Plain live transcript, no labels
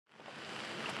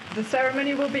The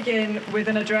ceremony will begin with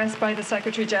an address by the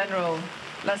Secretary General.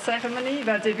 La cérémonie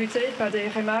va débuter par des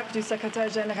remarques du Secrétaire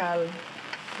Général.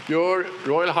 Your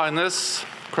Royal Highness,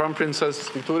 Crown Princess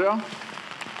Victoria,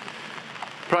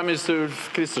 Prime Minister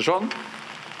Ulf Kristersson,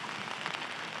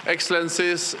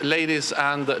 Excellencies, ladies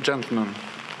and gentlemen.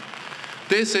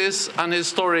 This is an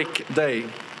historic day.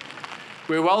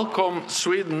 We welcome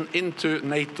Sweden into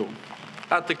NATO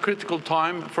at a critical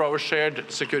time for our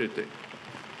shared security.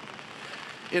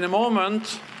 In a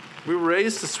moment, we will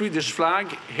raise the Swedish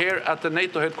flag here at the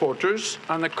NATO headquarters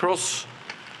and across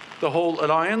the whole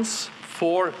alliance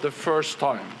for the first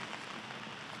time.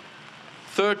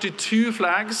 32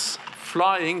 flags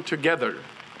flying together.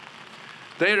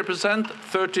 They represent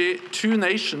 32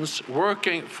 nations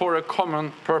working for a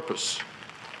common purpose: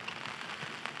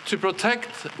 to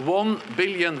protect 1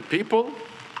 billion people,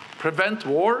 prevent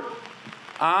war,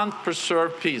 and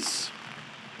preserve peace.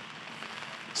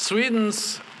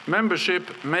 Sweden's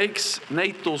membership makes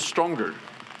NATO stronger,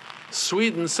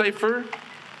 Sweden safer,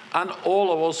 and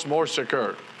all of us more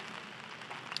secure.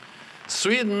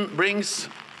 Sweden brings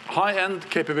high-end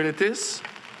capabilities,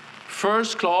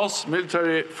 first-class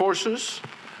military forces,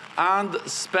 and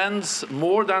spends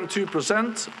more than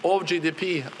 2% of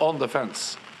GDP on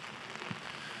defense.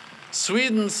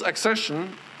 Sweden's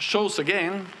accession shows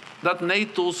again that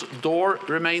NATO's door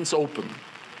remains open.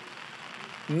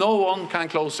 No one can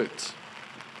close it.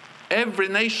 Every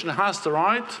nation has the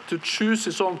right to choose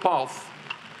its own path,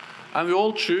 and we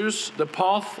all choose the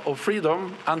path of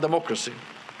freedom and democracy.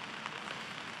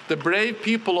 The brave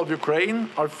people of Ukraine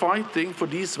are fighting for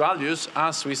these values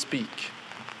as we speak.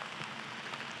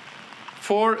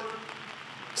 For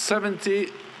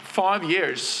 75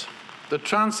 years, the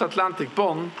transatlantic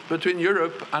bond between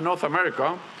Europe and North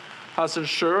America has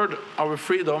ensured our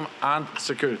freedom and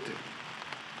security.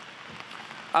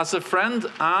 As a friend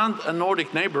and a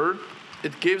Nordic neighbor,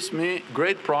 it gives me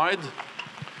great pride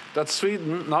that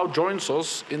Sweden now joins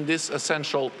us in this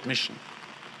essential mission.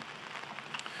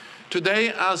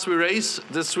 Today, as we raise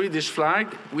the Swedish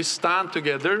flag, we stand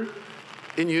together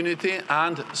in unity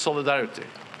and solidarity,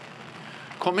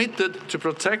 committed to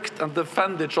protect and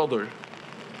defend each other,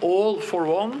 all for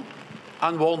one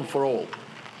and one for all.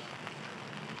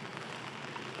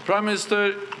 Prime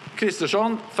Minister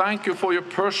Kristersson, thank you for your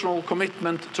personal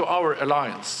commitment to our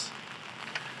alliance.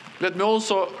 Let me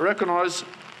also recognize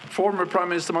former Prime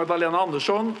Minister Magdalena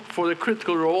Andersson for the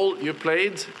critical role you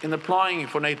played in applying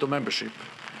for NATO membership.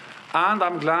 And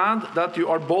I'm glad that you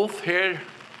are both here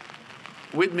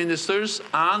with ministers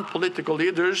and political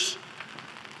leaders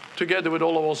together with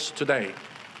all of us today.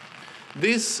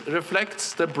 This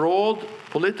reflects the broad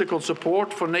political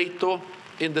support for NATO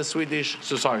in the Swedish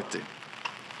society.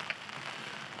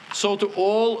 So to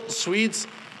all Swedes,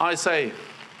 I say,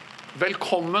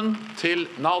 velkommen til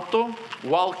NATO,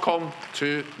 welcome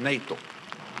to NATO.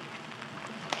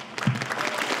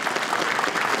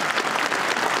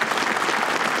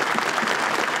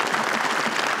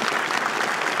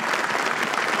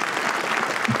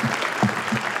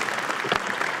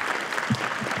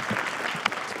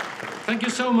 Thank you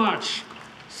so much.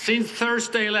 Since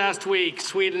Thursday last week,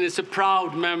 Sweden is a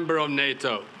proud member of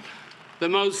NATO, the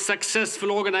most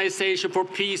successful organization for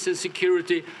peace and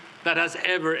security that has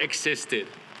ever existed.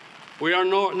 We are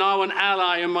now an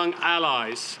ally among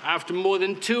allies. After more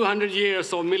than 200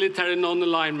 years of military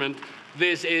non-alignment,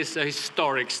 this is a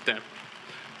historic step,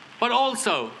 but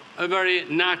also a very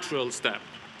natural step.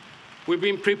 We've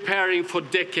been preparing for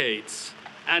decades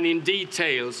and in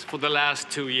details for the last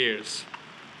 2 years.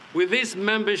 With this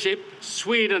membership,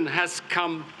 Sweden has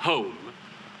come home.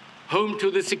 Home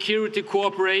to the security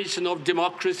cooperation of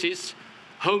democracies,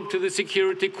 home to the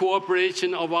security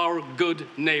cooperation of our good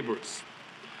neighbors.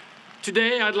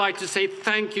 Today, I'd like to say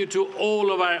thank you to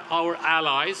all of our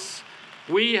allies.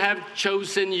 We have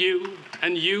chosen you,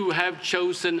 and you have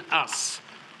chosen us.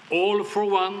 All for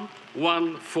one,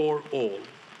 one for all.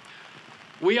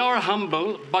 We are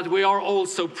humble, but we are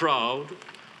also proud.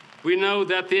 We know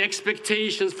that the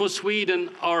expectations for Sweden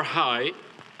are high,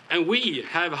 and we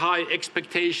have high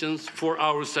expectations for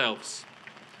ourselves.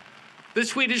 The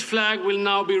Swedish flag will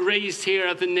now be raised here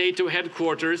at the NATO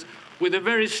headquarters with a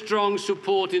very strong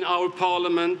support in our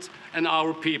parliament and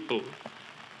our people.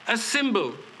 A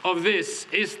symbol of this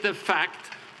is the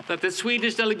fact that the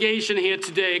Swedish delegation here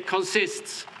today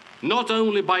consists not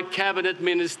only by cabinet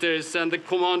ministers and the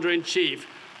commander-in-chief,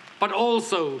 but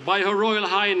also by Her Royal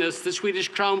Highness, the Swedish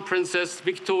Crown Princess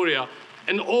Victoria,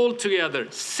 and altogether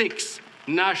 6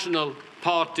 national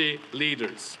party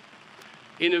leaders.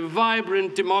 In a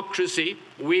vibrant democracy,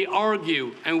 we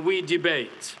argue and we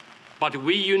debate, but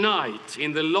we unite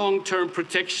in the long-term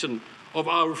protection of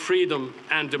our freedom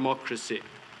and democracy.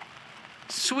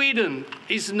 Sweden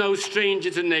is no stranger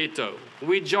to NATO.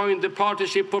 We joined the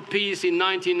Partnership for Peace in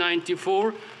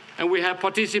 1994, and we have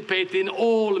participated in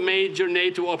all major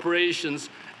NATO operations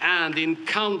and in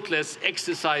countless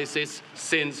exercises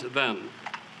since then.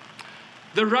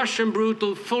 The Russian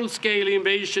brutal full-scale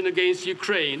invasion against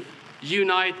Ukraine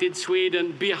united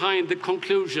Sweden behind the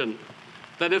conclusion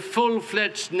that a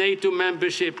full-fledged NATO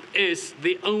membership is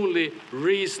the only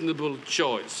reasonable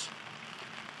choice.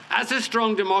 As a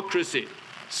strong democracy,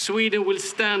 Sweden will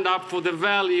stand up for the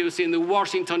values in the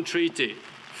Washington Treaty: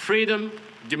 freedom,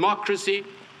 democracy,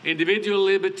 individual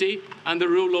liberty, and the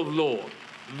rule of law,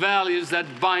 values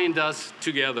that bind us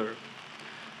together.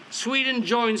 Sweden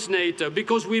joins NATO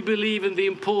because we believe in the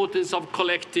importance of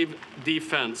collective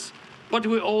defense, but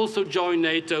we also join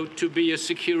NATO to be a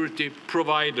security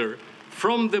provider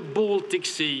from the Baltic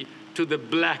Sea to the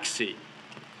Black Sea.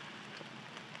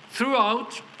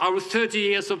 Throughout our 30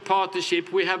 years of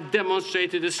partnership, we have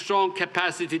demonstrated a strong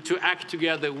capacity to act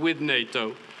together with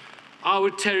NATO. Our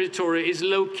territory is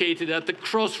located at the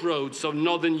crossroads of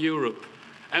Northern Europe,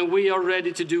 and we are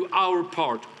ready to do our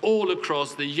part all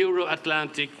across the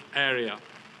Euro-Atlantic area.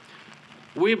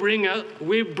 We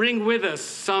bring with us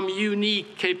some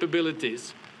unique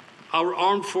capabilities. Our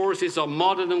armed forces are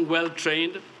modern and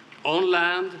well-trained, on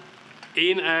land,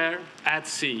 in air, at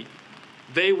sea.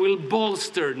 They will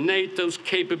bolster NATO's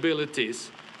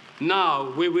capabilities.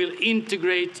 Now we will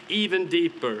integrate even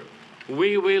deeper.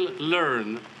 We will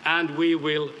learn and we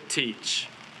will teach.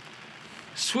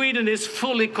 Sweden is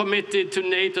fully committed to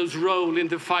NATO's role in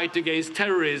the fight against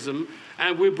terrorism,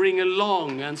 and we bring a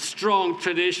long and strong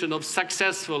tradition of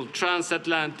successful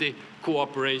transatlantic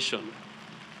cooperation.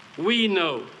 We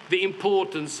know the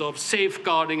importance of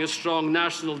safeguarding a strong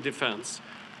national defense.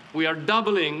 We are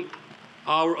doubling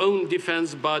our own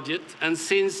defense budget, and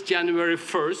since January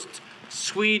 1st,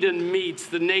 Sweden meets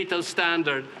the NATO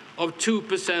standard of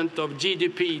 2% of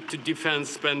GDP to defense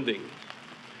spending.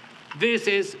 This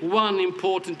is one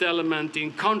important element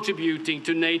in contributing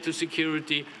to NATO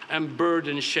security and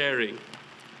burden sharing.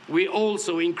 We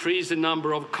also increase the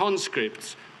number of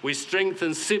conscripts, we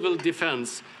strengthen civil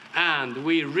defense, and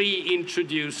we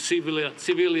reintroduce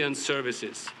civilian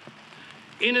services.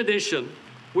 In addition,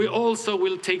 we also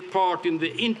will take part in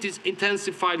the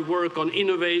intensified work on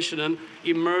innovation and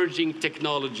emerging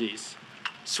technologies.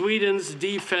 Sweden's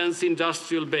defense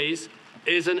industrial base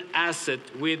is an asset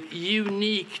with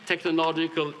unique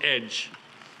technological edge.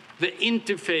 The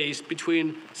interface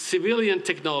between civilian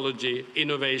technology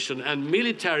innovation and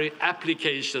military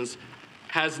applications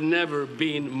has never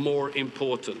been more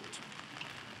important.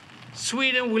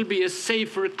 Sweden will be a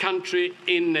safer country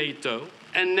in NATO,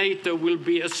 and NATO will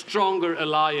be a stronger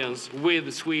alliance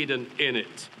with Sweden in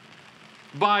it.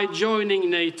 By joining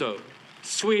NATO,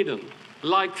 Sweden,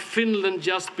 like Finland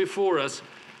just before us,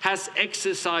 has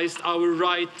exercised our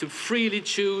right to freely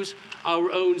choose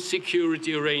our own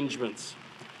security arrangements.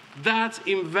 That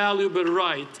invaluable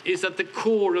right is at the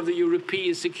core of the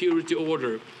European security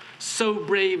order, so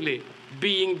bravely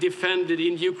being defended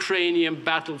in Ukrainian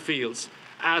battlefields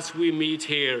as we meet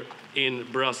here in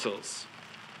Brussels.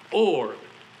 Or,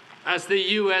 as the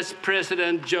US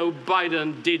President Joe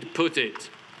Biden did put it,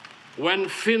 when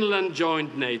Finland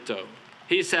joined NATO,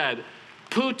 he said,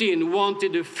 Putin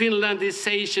wanted a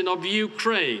Finlandization of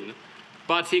Ukraine,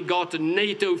 but he got a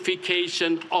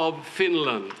NATOification of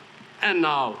Finland, and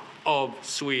now of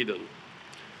Sweden.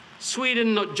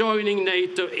 Sweden not joining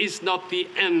NATO is not the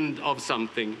end of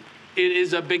something, it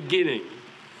is a beginning.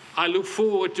 I look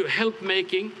forward to help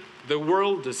making the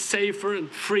world a safer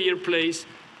and freer place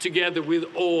together with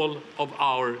all of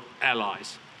our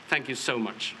allies. Thank you so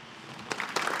much.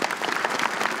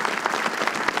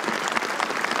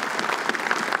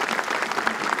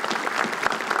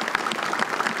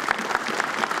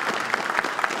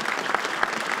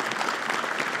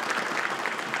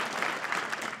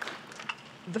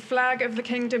 The flag of the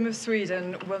Kingdom of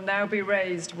Sweden will now be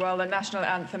raised while the national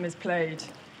anthem is played.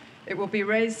 It will be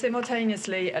raised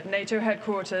simultaneously at NATO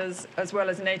Headquarters, as well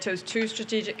as NATO's two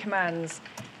strategic commands,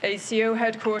 ACO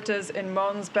Headquarters in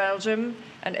Mons, Belgium,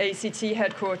 and ACT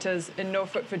Headquarters in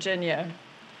Norfolk, Virginia.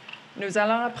 Nous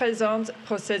allons à présent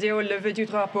procéder au lever du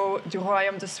drapeau du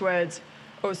Royaume de Suède,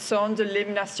 au son de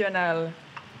l'hymne national.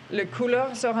 Les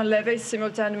couleurs seront levées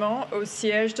simultanément au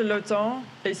siège de l'OTAN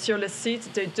et sur le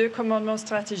site des deux commandements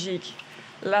stratégiques,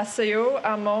 l'ACO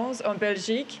à Mons en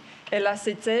Belgique et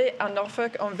l'ACT à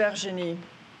Norfolk en Virginie.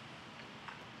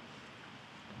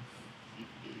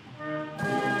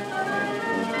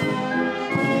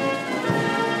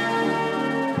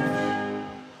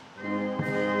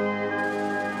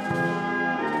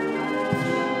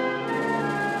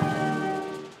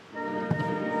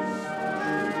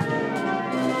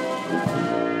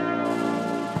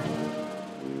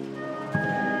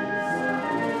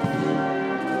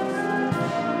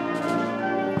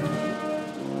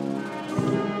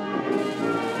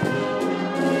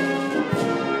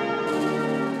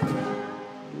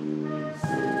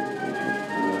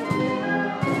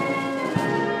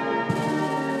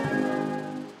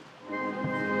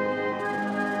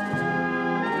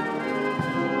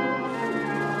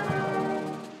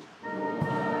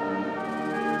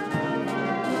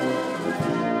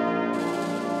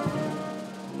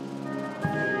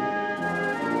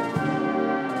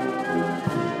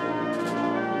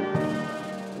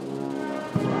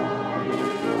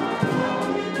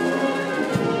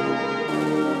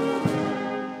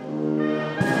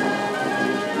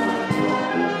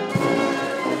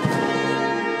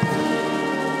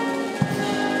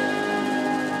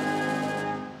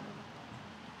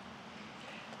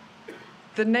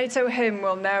 The NATO hymn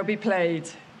will now be played.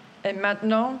 Et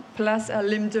maintenant, place à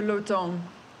l'hymne de l'OTAN.